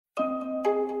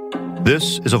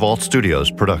This is a Vault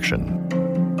Studios production.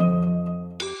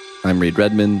 I'm Reed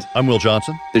Redmond. I'm Will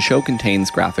Johnson. The show contains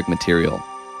graphic material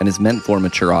and is meant for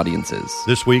mature audiences.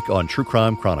 This week on True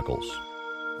Crime Chronicles.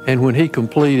 And when he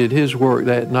completed his work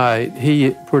that night,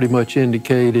 he pretty much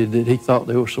indicated that he thought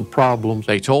there were some problems.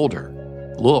 They told her,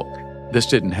 look, this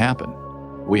didn't happen.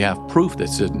 We have proof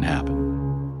this didn't happen.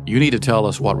 You need to tell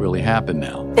us what really happened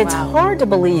now. It's hard to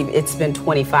believe it's been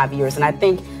 25 years, and I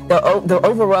think the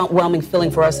overwhelming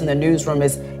feeling for us in the newsroom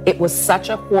is it was such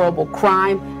a horrible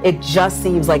crime, it just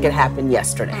seems like it happened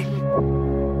yesterday.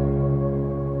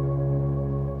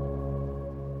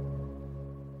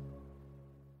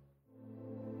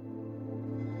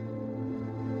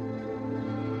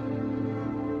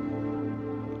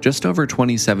 Just over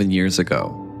 27 years ago,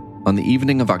 on the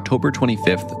evening of October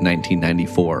 25th,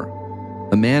 1994,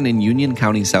 a man in Union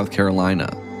County, South Carolina,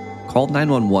 called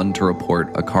 911 to report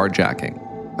a carjacking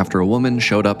after a woman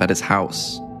showed up at his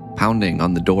house, pounding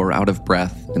on the door out of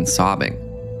breath and sobbing.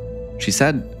 She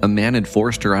said a man had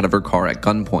forced her out of her car at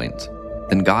gunpoint,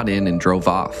 then got in and drove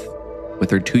off,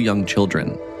 with her 2 young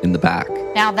children in the back.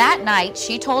 Now that night,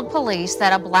 she told police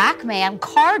that a black man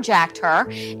carjacked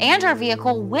her and her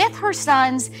vehicle with her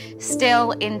sons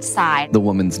still inside. The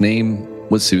woman's name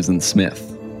was Susan Smith.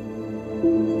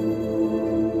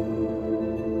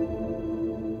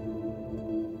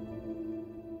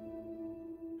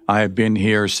 I have been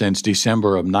here since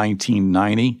December of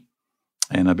 1990,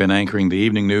 and I've been anchoring the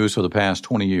evening news for the past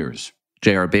 20 years.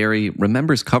 J.R. Barry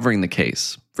remembers covering the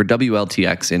case for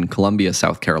WLTX in Columbia,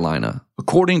 South Carolina.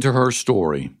 According to her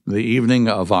story, the evening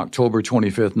of October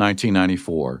 25th,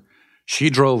 1994, she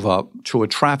drove up to a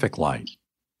traffic light,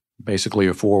 basically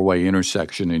a 4-way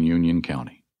intersection in Union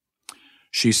County.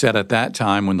 She said at that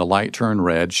time when the light turned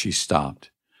red, she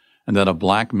stopped, and that a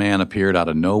black man appeared out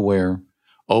of nowhere,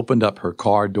 opened up her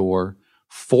car door,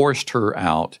 forced her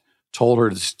out, told her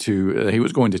he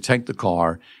was going to take the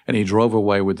car, and he drove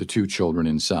away with the 2 children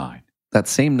inside. That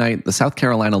same night, the South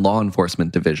Carolina Law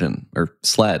Enforcement Division, or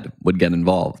SLED, would get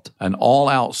involved. An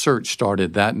all-out search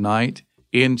started that night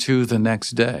into the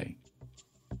next day,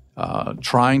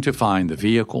 trying to find the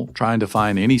vehicle, trying to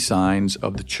find any signs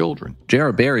of the children.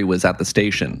 J.R. Barry was at the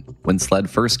station when SLED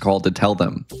first called to tell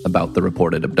them about the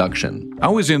reported abduction. I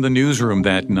was in the newsroom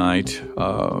that night,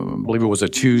 I believe it was a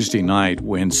Tuesday night,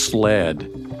 when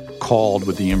SLED called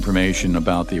with the information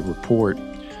about the report.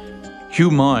 Hugh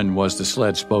Munn was the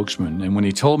SLED spokesman, and when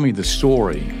he told me the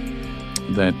story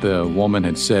that the woman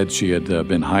had said she had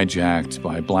been hijacked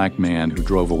by a black man who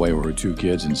drove away with her 2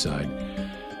 kids inside,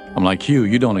 I'm like, Hugh,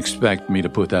 you don't expect me to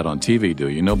put that on TV, do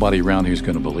you? Nobody around here is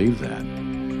going to believe that.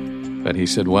 But he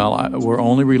said, well, we're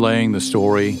only relaying the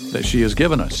story that she has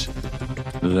given us,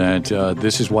 that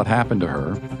this is what happened to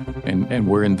her, and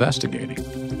we're investigating.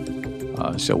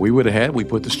 So we went ahead, we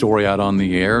put the story out on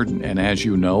the air, and as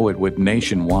you know, it went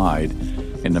nationwide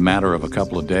in the matter of a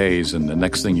couple of days, and the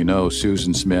next thing you know,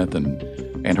 Susan Smith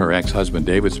and her ex-husband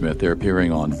David Smith, they're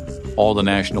appearing on all the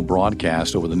national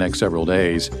broadcasts over the next several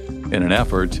days in an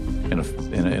effort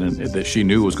that she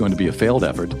knew was going to be a failed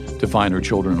effort to find her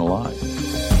children alive.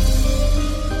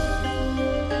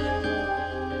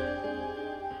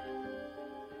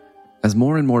 As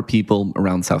more and more people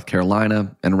around South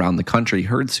Carolina and around the country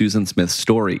heard Susan Smith's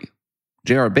story,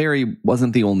 J.R. Barry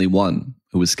wasn't the only one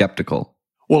who was skeptical.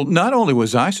 Well, not only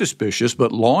was I suspicious,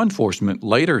 but law enforcement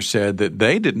later said that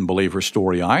they didn't believe her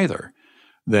story either,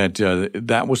 that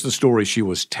that was the story she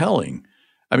was telling.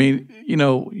 I mean, you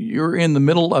know, you're in the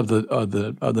middle of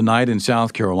the night in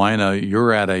South Carolina.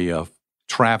 You're at a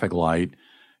traffic light.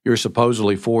 You're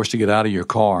supposedly forced to get out of your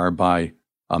car by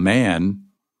a man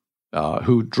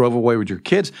who drove away with your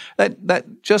kids.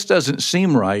 That just doesn't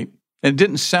seem right. And it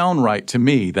didn't sound right to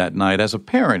me that night. As a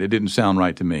parent, it didn't sound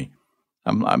right to me.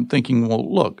 I'm thinking,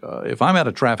 well, look, if I'm at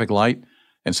a traffic light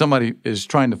and somebody is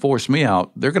trying to force me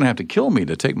out, they're going to have to kill me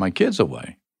to take my kids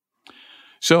away.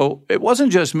 So it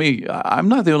wasn't just me. I'm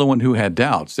not the only one who had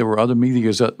doubts. There were other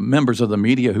members of the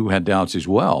media who had doubts as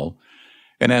well.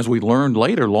 And as we learned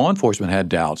later, law enforcement had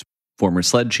doubts. Former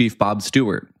SLED chief Bob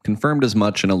Stewart confirmed as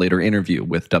much in a later interview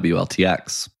with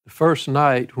WLTX. The first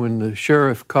night when the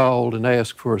sheriff called and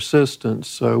asked for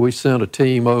assistance, we sent a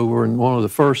team over, and one of the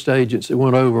first agents that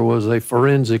went over was a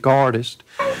forensic artist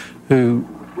who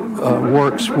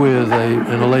works with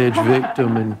an alleged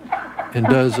victim and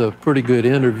does a pretty good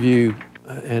interview,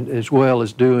 and as well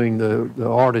as doing the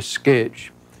artist's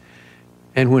sketch.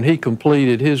 And when he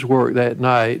completed his work that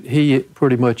night, he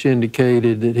pretty much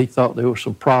indicated that he thought there were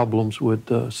some problems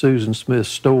with Susan Smith's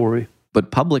story.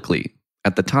 But publicly,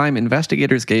 at the time,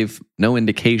 investigators gave no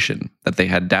indication that they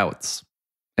had doubts.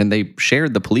 and they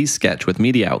shared the police sketch with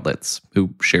media outlets,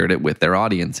 who shared it with their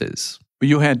audiences.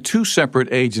 You had two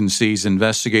separate agencies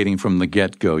investigating from the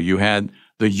get-go. You had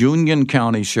the Union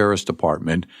County Sheriff's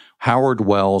Department. Howard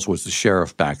Wells was the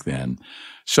sheriff back then.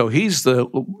 So he's the,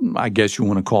 I guess you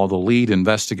want to call the lead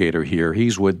investigator here.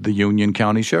 He's with the Union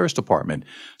County Sheriff's Department.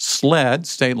 SLED,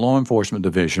 State Law Enforcement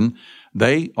Division,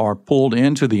 they are pulled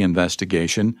into the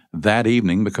investigation that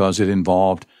evening because it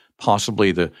involved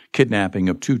possibly the kidnapping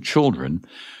of two children.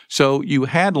 So you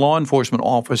had law enforcement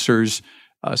officers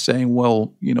saying,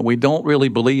 well, we don't really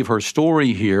believe her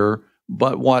story here,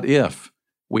 but what if?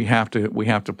 We have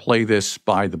to play this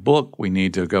by the book. We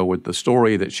need to go with the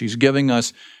story that she's giving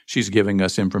us. She's giving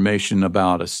us information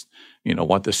about us,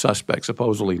 what the suspect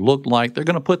supposedly looked like. They're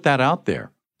going to put that out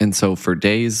there. And so for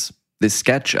days, this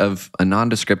sketch of a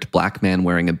nondescript black man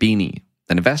wearing a beanie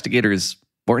that investigators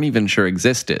weren't even sure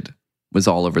existed was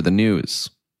all over the news,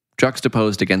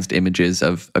 juxtaposed against images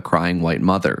of a crying white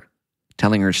mother,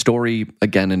 telling her story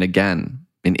again and again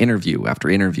in interview after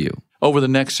interview. Over the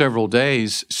next several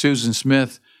days, Susan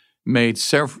Smith made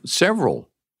several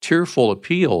tearful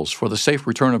appeals for the safe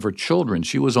return of her children.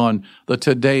 She was on the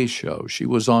Today Show. She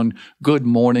was on Good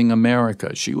Morning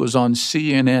America. She was on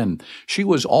CNN. She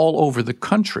was all over the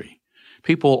country.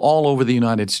 People all over the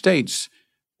United States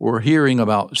were hearing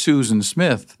about Susan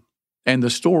Smith and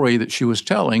the story that she was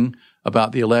telling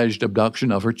about the alleged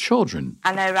abduction of her children.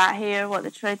 I know right here what the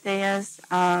truth is.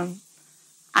 I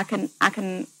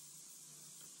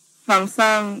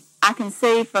can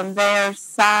see from their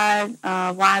side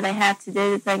why they have to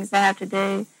do the things they have to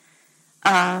do.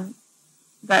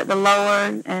 But the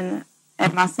Lord and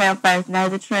myself both know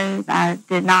the truth. I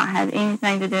did not have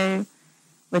anything to do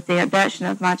with the abduction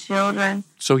of my children.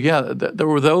 So yeah, there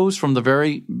were those from the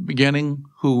very beginning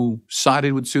who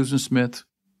sided with Susan Smith,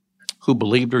 who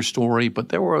believed her story, but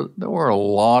there were a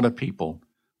lot of people,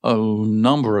 a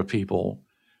number of people,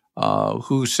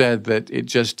 who said that it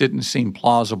just didn't seem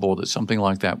plausible that something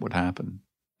like that would happen.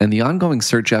 And the ongoing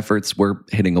search efforts were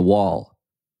hitting a wall.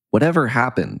 Whatever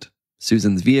happened,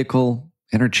 Susan's vehicle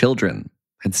and her children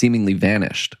had seemingly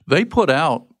vanished. They put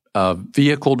out a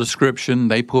vehicle description.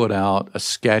 They put out a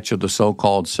sketch of the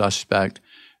so-called suspect.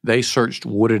 They searched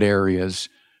wooded areas.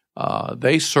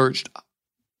 They searched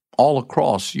all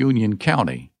across Union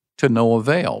County to no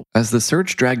avail. As the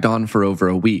search dragged on for over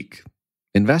a week,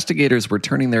 investigators were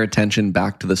turning their attention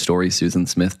back to the story Susan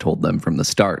Smith told them from the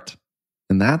start.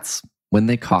 And that's when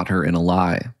they caught her in a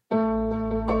lie.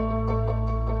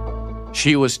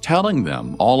 She was telling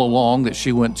them all along that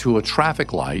she went to a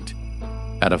traffic light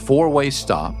at a four-way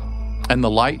stop, and the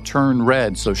light turned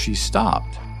red, so she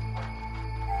stopped.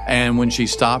 And when she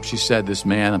stopped, she said this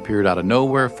man appeared out of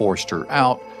nowhere, forced her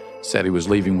out, said he was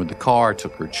leaving with the car,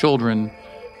 took her children.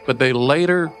 But they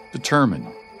later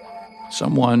determined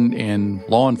someone in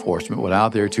law enforcement went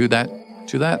out there to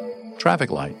that traffic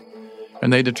light,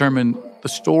 and they determined the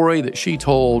story that she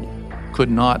told could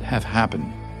not have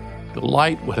happened. The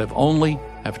light would have only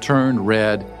have turned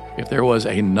red if there was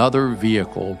another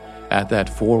vehicle at that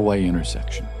four-way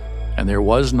intersection. And there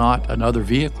was not another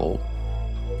vehicle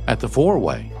at the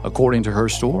four-way, according to her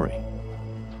story.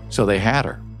 So they had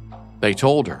her. They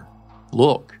told her,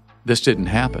 look, this didn't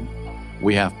happen.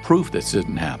 We have proof this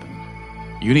didn't happen.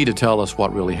 You need to tell us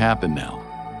what really happened now.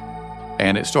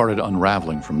 And it started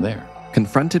unraveling from there.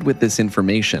 Confronted with this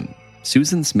information,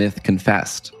 Susan Smith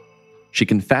confessed. She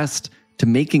confessed to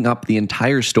making up the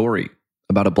entire story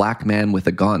about a black man with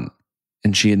a gun,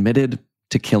 and she admitted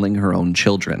to killing her own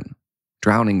children,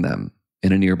 drowning them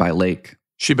in a nearby lake.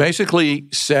 She basically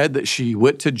said that she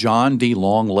went to John D.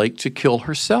 Long Lake to kill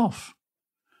herself,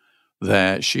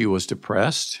 that she was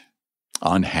depressed,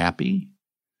 unhappy.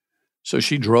 So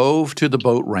she drove to the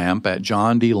boat ramp at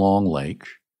John D. Long Lake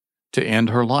to end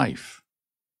her life.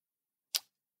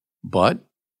 But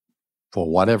for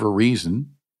whatever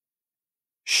reason,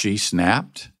 she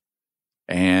snapped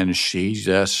and she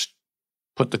just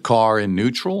put the car in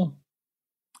neutral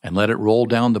and let it roll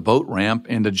down the boat ramp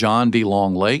into John D.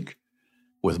 Long Lake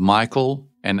with Michael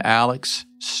and Alex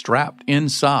strapped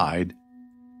inside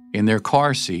in their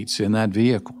car seats in that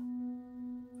vehicle.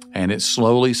 And it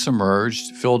slowly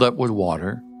submerged, filled up with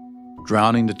water,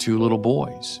 drowning the two little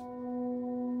boys.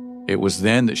 It was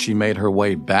then that she made her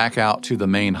way back out to the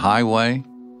main highway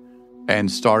and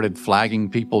started flagging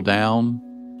people down,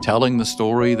 telling the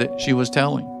story that she was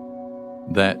telling,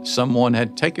 that someone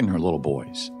had taken her little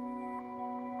boys,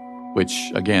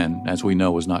 which, again, as we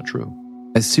know, was not true.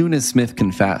 As soon as Smith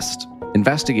confessed,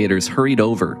 investigators hurried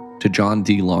over to John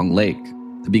D. Long Lake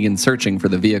to begin searching for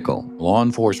the vehicle. Law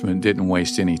enforcement didn't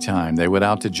waste any time. They went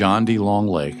out to John D. Long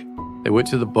Lake. They went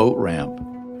to the boat ramp.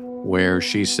 where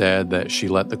she said that she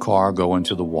let the car go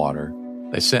into the water.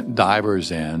 They sent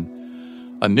divers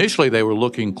in. Initially, they were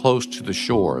looking close to the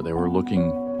shore. They were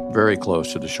looking very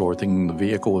close to the shore, thinking the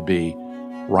vehicle would be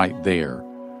right there.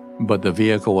 But the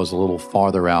vehicle was a little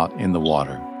farther out in the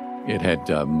water. It had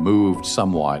moved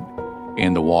somewhat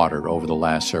in the water over the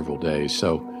last several days.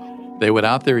 So they went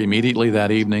out there immediately that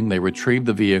evening. They retrieved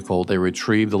the vehicle. They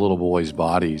retrieved the little boys'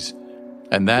 bodies.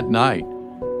 And that night,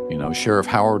 Sheriff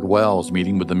Howard Wells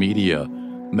meeting with the media,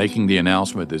 making the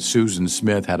announcement that Susan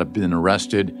Smith had been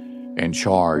arrested and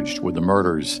charged with the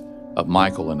murders of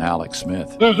Michael and Alex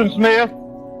Smith. Susan Smith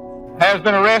has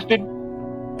been arrested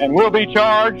and will be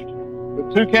charged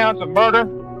with 2 counts of murder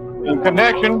in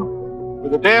connection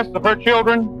with the deaths of her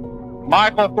children,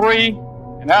 Michael 3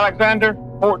 and Alexander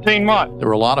 14 months. There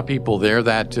were a lot of people there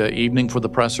that evening for the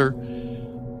presser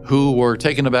who were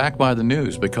taken aback by the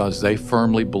news because they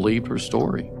firmly believed her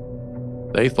story.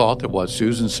 They thought that what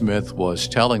Susan Smith was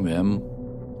telling them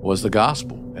was the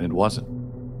gospel, and it wasn't.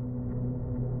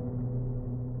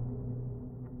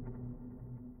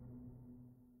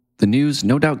 The news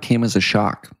no doubt came as a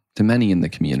shock to many in the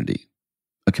community,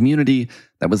 a community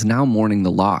that was now mourning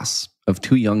the loss of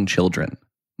 2 young children,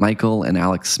 Michael and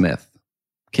Alex Smith,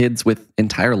 kids with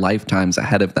entire lifetimes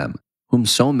ahead of them, whom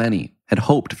so many had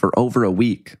hoped for over a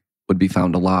week would be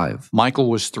found alive. Michael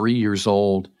was 3 years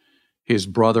old. His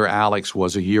brother Alex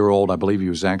was a year old. I believe he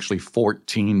was actually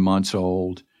 14 months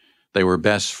old. They were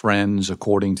best friends,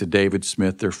 according to David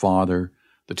Smith, their father.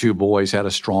 The 2 boys had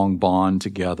a strong bond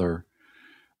together.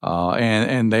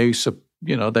 And they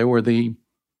were the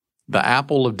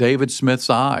apple of David Smith's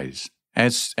eyes,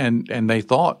 and they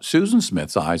thought Susan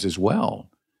Smith's eyes as well.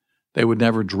 They would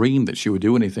never dream that she would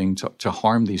do anything to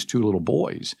harm these 2 little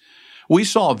boys. We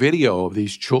saw a video of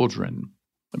these children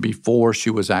before she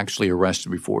was actually arrested,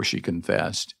 before she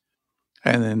confessed.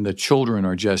 And then the children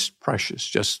are just precious,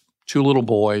 just 2 little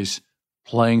boys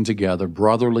playing together,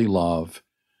 brotherly love.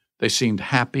 They seemed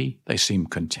happy. They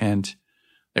seemed content.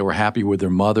 They were happy with their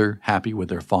mother, happy with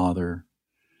their father.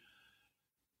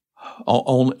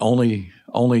 Only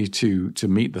to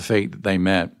meet the fate that they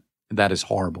met. That is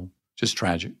horrible, just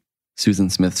tragic. Susan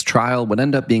Smith's trial would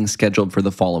end up being scheduled for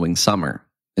the following summer,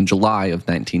 in July of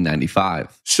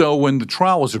 1995. So when the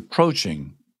trial was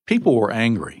approaching, people were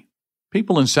angry.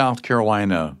 People in South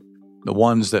Carolina, the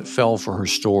ones that fell for her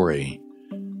story,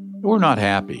 were not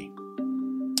happy.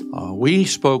 We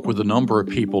spoke with a number of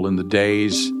people in the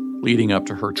days leading up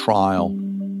to her trial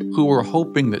who were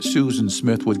hoping that Susan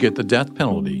Smith would get the death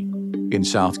penalty in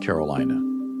South Carolina.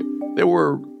 There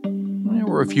were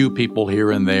a few people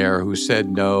here and there who said,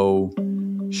 no,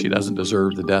 she doesn't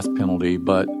deserve the death penalty,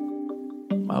 but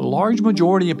a large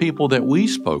majority of people that we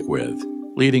spoke with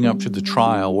leading up to the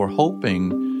trial were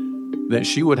hoping that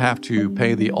she would have to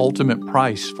pay the ultimate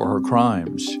price for her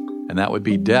crimes, and that would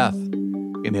be death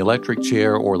in the electric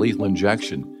chair or lethal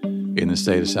injection in the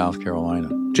state of South Carolina.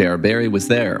 J.R. Berry was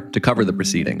there to cover the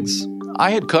proceedings.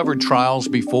 I had covered trials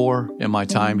before in my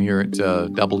time here at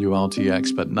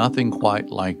WLTX, but nothing quite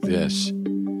like this.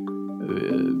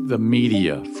 The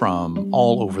media from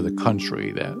all over the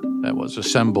country that was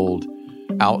assembled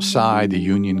outside the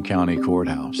Union County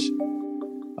Courthouse.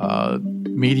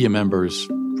 Media members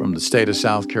from the state of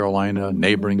South Carolina,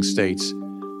 neighboring states,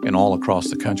 and all across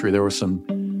the country. There were some,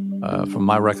 from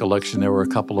my recollection, there were a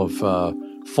couple of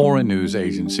foreign news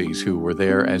agencies who were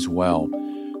there as well,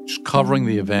 just covering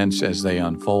the events as they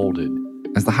unfolded.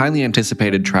 As the highly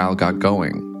anticipated trial got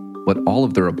going, what all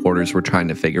of the reporters were trying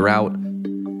to figure out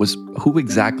was who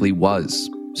exactly was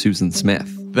Susan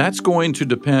Smith. That's going to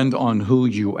depend on who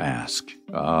you ask.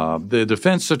 The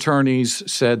defense attorneys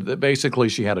said that basically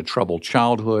she had a troubled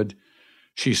childhood.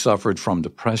 She suffered from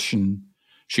depression.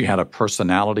 She had a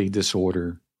personality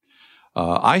disorder.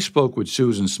 I spoke with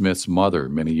Susan Smith's mother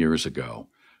many years ago.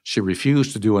 She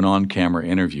refused to do an on-camera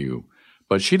interview,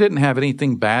 but she didn't have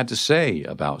anything bad to say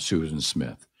about Susan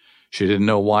Smith. She didn't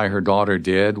know why her daughter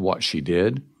did what she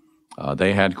did.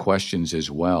 They had questions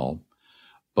as well.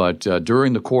 But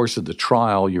during the course of the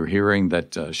trial, you're hearing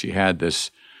that she had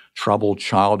this troubled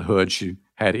childhood. She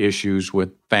had issues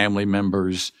with family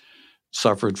members,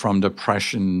 suffered from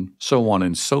depression, so on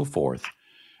and so forth.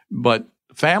 But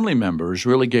family members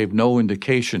really gave no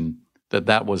indication that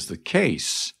that was the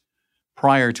case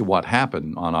prior to what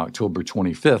happened on October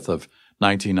 25th of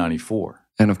 1994.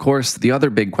 And of course, the other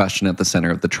big question at the center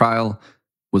of the trial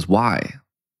was why.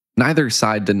 Neither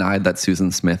side denied that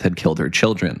Susan Smith had killed her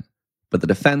children, but the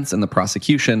defense and the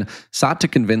prosecution sought to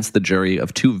convince the jury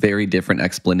of 2 very different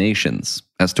explanations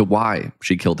as to why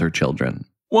she killed her children.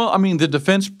 Well, I mean, the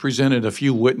defense presented a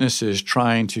few witnesses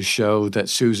trying to show that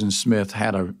Susan Smith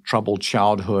had a troubled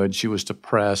childhood. She was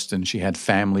depressed and she had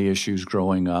family issues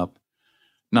growing up.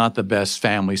 Not the best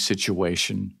family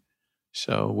situation.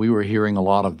 So we were hearing a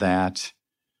lot of that.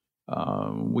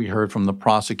 We heard from the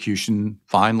prosecution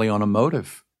finally on a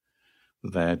motive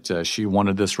that she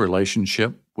wanted this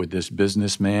relationship with this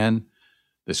businessman,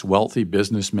 this wealthy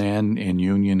businessman in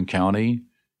Union County.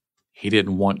 He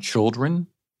didn't want children.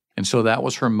 And so that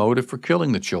was her motive for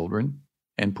killing the children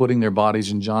and putting their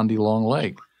bodies in John D. Long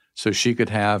Lake so she could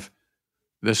have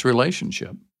this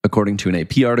relationship. According to an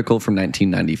AP article from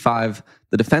 1995,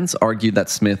 the defense argued that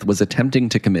Smith was attempting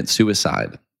to commit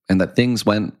suicide and that things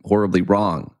went horribly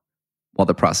wrong, while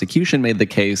the prosecution made the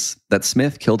case that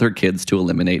Smith killed her kids to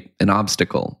eliminate an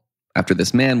obstacle after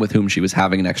this man with whom she was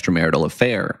having an extramarital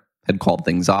affair had called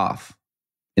things off.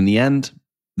 In the end,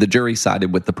 the jury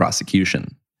sided with the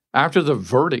prosecution. After the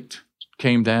verdict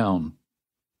came down,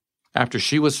 after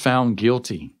she was found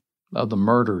guilty of the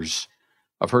murders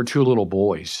of her two little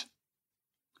boys,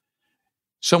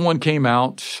 someone came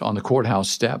out on the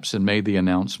courthouse steps and made the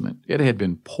announcement. It had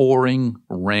been pouring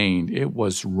rain. It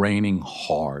was raining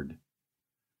hard.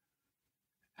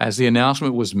 As the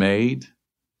announcement was made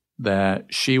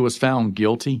that she was found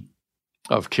guilty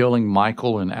of killing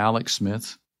Michael and Alex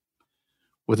Smith,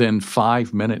 within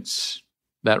 5 minutes,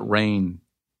 that rain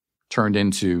turned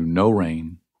into no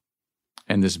rain,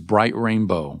 and this bright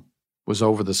rainbow was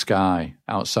over the sky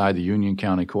outside the Union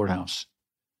County Courthouse.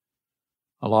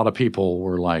 A lot of people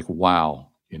were like, wow,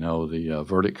 the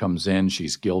verdict comes in,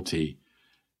 she's guilty,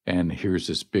 and here's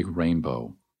this big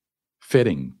rainbow.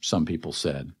 Fitting, some people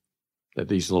said, that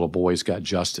these little boys got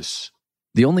justice.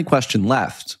 The only question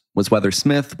left was whether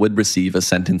Smith would receive a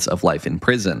sentence of life in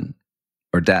prison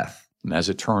or death. And as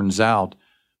it turns out,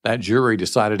 that jury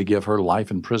decided to give her life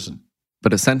in prison.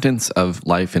 But a sentence of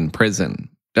life in prison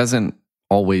doesn't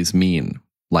always mean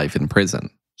life in prison.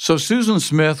 So Susan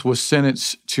Smith was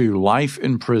sentenced to life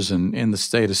in prison in the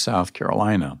state of South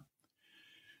Carolina.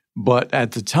 But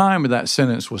at the time that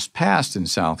sentence was passed in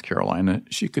South Carolina,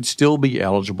 she could still be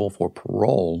eligible for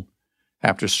parole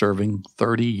after serving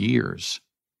 30 years.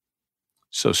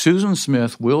 So Susan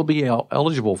Smith will be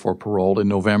eligible for parole in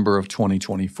November of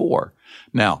 2024.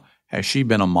 Now, has she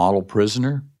been a model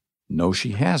prisoner? No,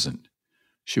 she hasn't.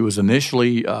 She was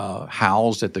initially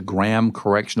housed at the Graham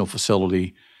Correctional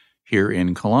Facility here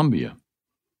in Columbia.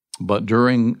 But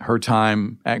during her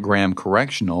time at Graham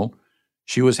Correctional,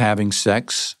 she was having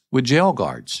sex with jail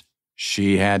guards.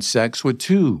 She had sex with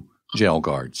 2 jail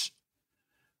guards.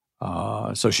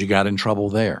 So she got in trouble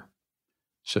there.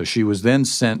 So she was then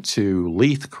sent to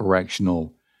Leith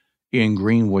Correctional in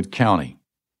Greenwood County.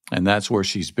 And that's where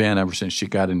she's been ever since she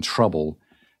got in trouble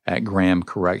at Graham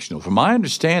Correctional. From my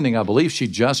understanding, I believe she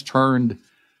just turned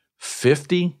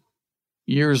 50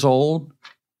 years old.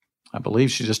 I believe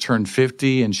she just turned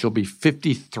 50, and she'll be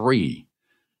 53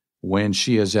 when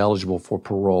she is eligible for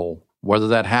parole. Whether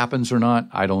that happens or not,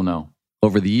 I don't know.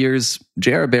 Over the years,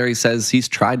 J.R. Berry says he's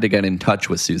tried to get in touch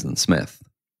with Susan Smith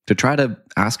to try to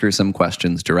ask her some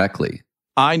questions directly.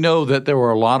 I know that there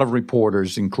were a lot of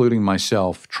reporters, including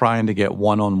myself, trying to get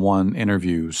one-on-one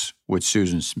interviews with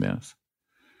Susan Smith.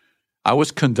 I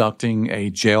was conducting a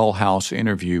jailhouse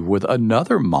interview with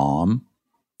another mom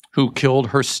who killed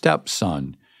her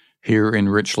stepson here in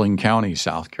Richland County,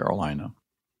 South Carolina.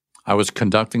 I was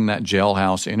conducting that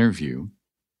jailhouse interview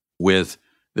with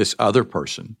this other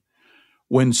person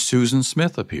when Susan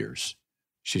Smith appears.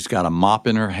 She's got a mop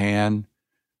in her hand.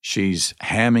 She's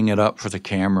hamming it up for the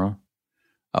camera.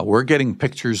 We're getting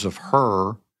pictures of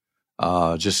her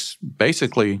just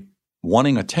basically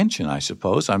wanting attention, I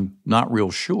suppose. I'm not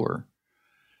real sure.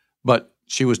 But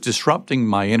she was disrupting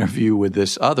my interview with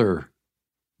this other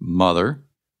mother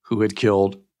who had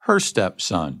killed her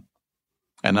stepson.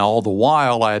 And all the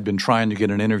while, I had been trying to get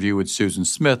an interview with Susan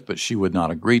Smith, but she would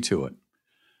not agree to it.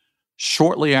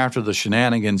 Shortly after the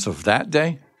shenanigans of that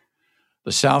day,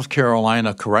 the South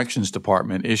Carolina Corrections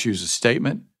Department issues a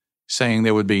statement saying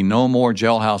there would be no more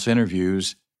jailhouse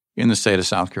interviews in the state of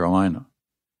South Carolina.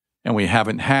 And we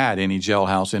haven't had any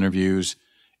jailhouse interviews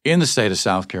in the state of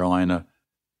South Carolina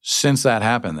since that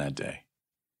happened that day.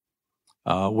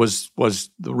 Was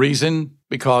the reason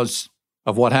because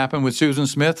of what happened with Susan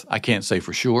Smith? I can't say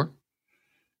for sure.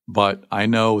 But I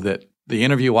know that the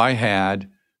interview I had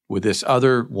with this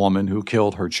other woman who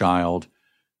killed her child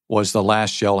was the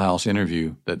last jailhouse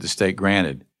interview that the state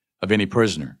granted of any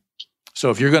prisoner. So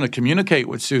if you're going to communicate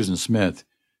with Susan Smith,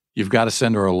 you've got to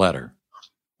send her a letter,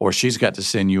 or she's got to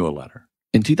send you a letter.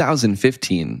 In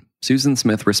 2015, Susan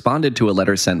Smith responded to a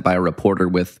letter sent by a reporter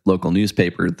with local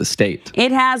newspaper The State.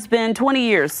 It has been 20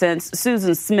 years since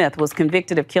Susan Smith was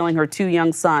convicted of killing her 2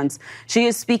 young sons. She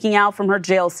is speaking out from her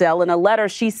jail cell. In a letter,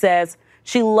 she says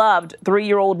she loved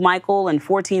 3-year-old Michael and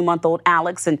 14-month-old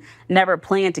Alex and never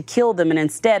planned to kill them and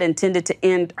instead intended to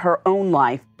end her own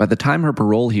life. By the time her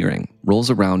parole hearing rolls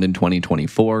around in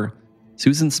 2024,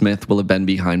 Susan Smith will have been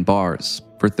behind bars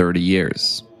for 30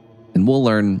 years. And we'll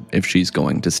learn if she's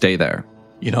going to stay there.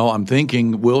 You know, I'm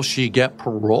thinking, will she get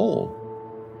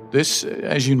parole? This,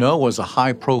 as you know, was a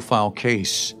high-profile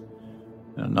case,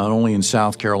 not only in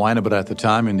South Carolina, but at the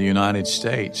time in the United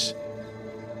States.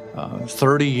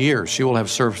 30 years. She will have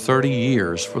served 30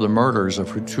 years for the murders of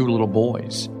her 2 little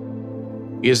boys.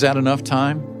 Is that enough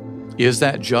time? Is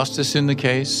that justice in the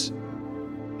case?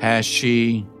 Has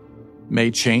she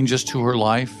made changes to her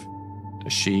life?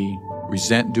 Does she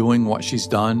resent doing what she's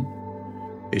done?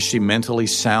 Is she mentally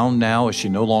sound now? Is she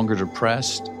no longer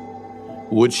depressed?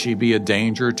 Would she be a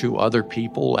danger to other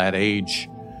people at age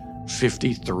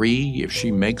 53 if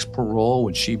she makes parole?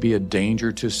 Would she be a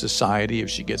danger to society if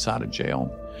she gets out of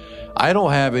jail? I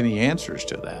don't have any answers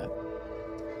to that.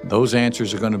 Those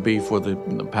answers are going to be for the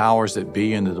powers that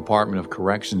be in the Department of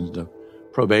Corrections, the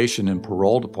probation and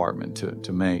parole department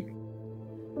to make.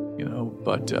 You know,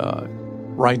 but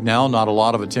right now, not a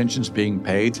lot of attention's being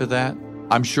paid to that.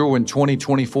 I'm sure when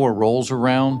 2024 rolls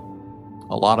around,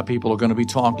 a lot of people are going to be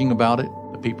talking about it.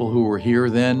 The people who were here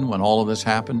then when all of this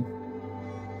happened.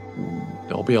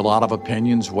 There'll be a lot of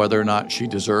opinions whether or not she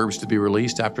deserves to be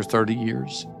released after 30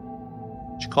 years.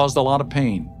 She caused a lot of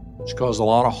pain. She caused a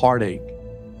lot of heartache.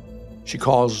 She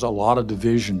caused a lot of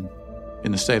division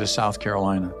in the state of South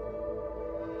Carolina.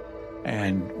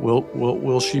 And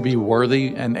will she be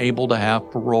worthy and able to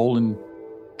have parole in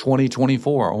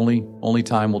 2024? Only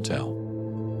time will tell.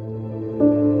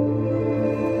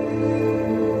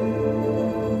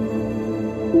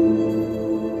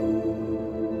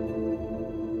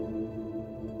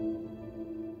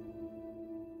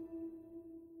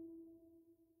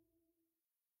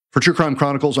 For True Crime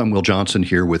Chronicles, I'm Will Johnson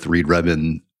here with Reed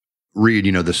Redman. Reed,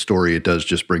 you know, this story, it does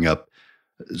just bring up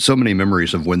so many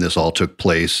memories of when this all took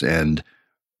place and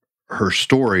her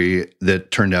story that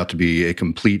turned out to be a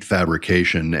complete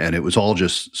fabrication. And it was all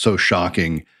just so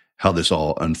shocking how this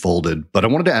all unfolded. But I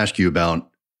wanted to ask you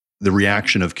about the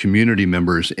reaction of community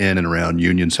members in and around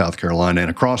Union, South Carolina, and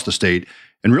across the state,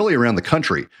 and really around the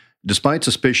country. Despite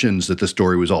suspicions that this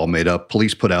story was all made up,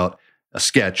 police put out a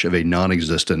sketch of a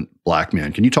non-existent black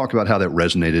man. Can you talk about how that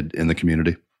resonated in the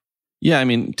community? Yeah, I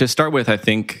mean, to start with, I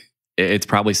think it's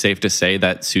probably safe to say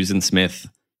that Susan Smith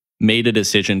made a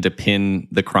decision to pin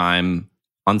the crime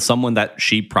on someone that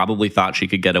she probably thought she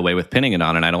could get away with pinning it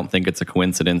on. And I don't think it's a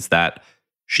coincidence that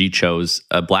she chose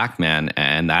a black man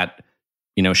and that,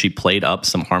 you know, she played up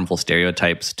some harmful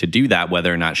stereotypes to do that,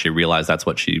 whether or not she realized that's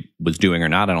what she was doing or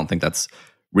not. I don't think that's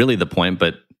really the point,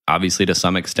 but obviously, to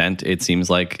some extent, it seems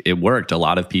like it worked. A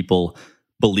lot of people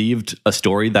believed a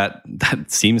story that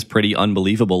seems pretty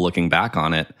unbelievable looking back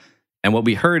on it. And what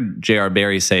we heard J.R.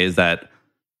 Berry say is that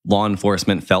law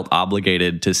enforcement felt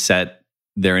obligated to set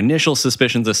their initial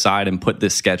suspicions aside and put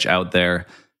this sketch out there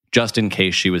just in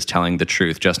case she was telling the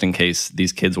truth, just in case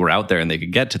these kids were out there and they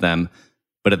could get to them.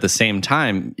 But at the same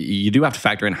time, you do have to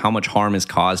factor in how much harm is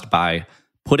caused by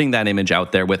putting that image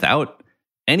out there without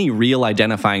any real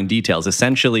identifying details,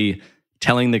 essentially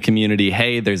telling the community,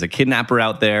 hey, there's a kidnapper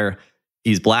out there.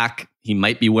 He's black. He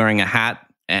might be wearing a hat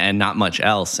and not much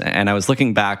else. And I was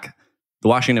looking back. The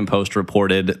Washington Post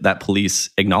reported that police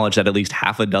acknowledged that at least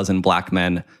half a dozen black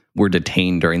men were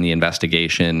detained during the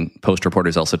investigation. Post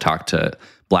reporters also talked to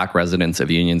black residents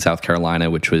of Union, South Carolina,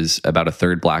 which was about a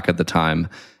third black at the time.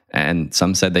 And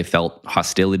some said they felt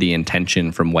hostility and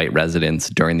tension from white residents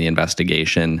during the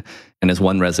investigation. And as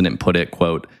one resident put it,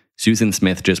 quote, Susan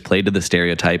Smith just played to the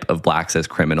stereotype of blacks as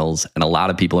criminals, and a lot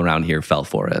of people around here fell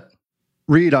for it.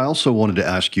 Reed, I also wanted to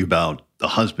ask you about the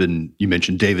husband you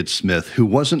mentioned, David Smith, who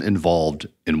wasn't involved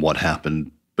in what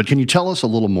happened. But can you tell us a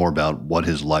little more about what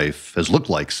his life has looked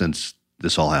like since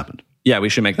this all happened? Yeah, we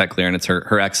should make that clear. And it's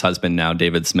her ex-husband now,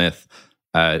 David Smith,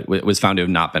 was found to have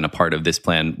not been a part of this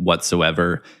plan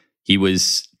whatsoever. He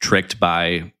was tricked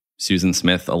by Susan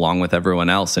Smith along with everyone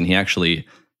else, and he actually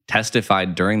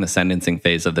testified during the sentencing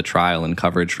phase of the trial, and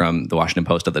coverage from the Washington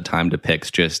Post at the time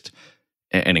depicts just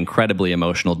an incredibly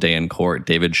emotional day in court.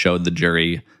 David showed the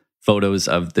jury photos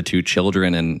of the two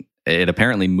children, and it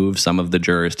apparently moved some of the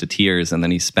jurors to tears. And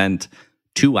then he spent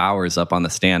 2 hours up on the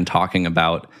stand talking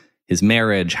about his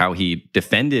marriage, how he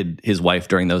defended his wife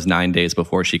during those 9 days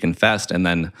before she confessed, and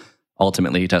then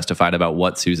ultimately he testified about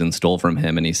what Susan stole from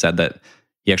him. And he said that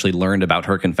He actually learned about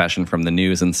her confession from the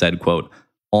news and said, quote,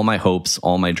 "All my hopes,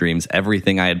 all my dreams,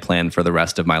 everything I had planned for the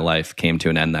rest of my life came to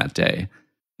an end that day."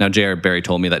 Now, J.R. Berry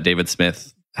told me that David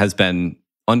Smith has been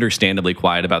understandably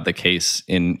quiet about the case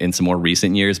in some more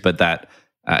recent years, but that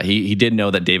he did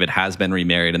know that David has been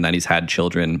remarried and that he's had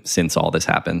children since all this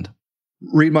happened.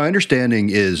 Reed, my understanding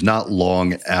is not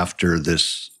long after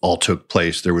this all took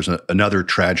place, there was another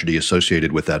tragedy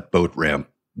associated with that boat ramp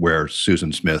where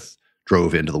Susan Smith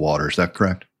drove into the water. Is that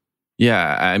correct?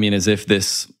 Yeah, I mean, as if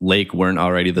this lake weren't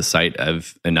already the site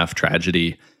of enough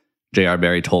tragedy. J.R.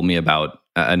 Berry told me about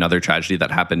another tragedy that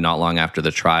happened not long after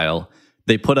the trial.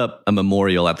 They put up a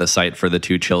memorial at the site for the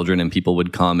two children, and people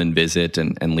would come and visit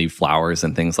and leave flowers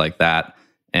and things like that.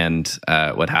 And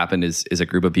what happened is a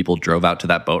group of people drove out to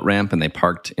that boat ramp and they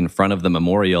parked in front of the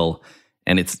memorial.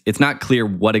 And it's not clear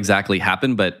what exactly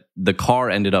happened, but the car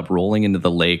ended up rolling into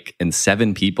the lake and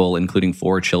 7 people, including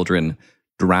 4 children,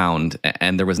 drowned.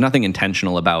 And there was nothing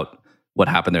intentional about what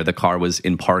happened there. The car was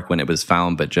in park when it was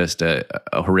found, but just a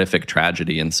horrific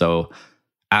tragedy. And so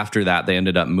after that, they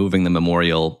ended up moving the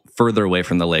memorial further away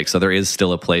from the lake. So there is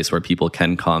still a place where people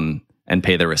can come and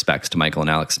pay their respects to Michael and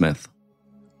Alex Smith.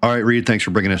 All right, Reed, thanks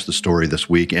for bringing us the story this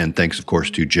week. And thanks, of course,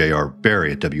 to J.R.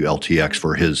 Berry at WLTX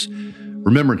for his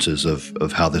remembrances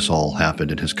of how this all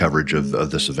happened and his coverage of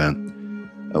this event.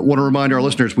 I want to remind our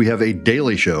listeners we have a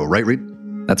daily show, right, Reed?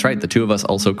 That's right. The two of us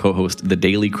also co-host The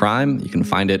Daily Crime. You can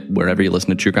find it wherever you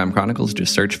listen to True Crime Chronicles.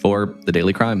 Just search for The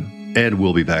Daily Crime. And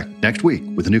we'll be back next week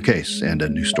with a new case and a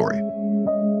new story.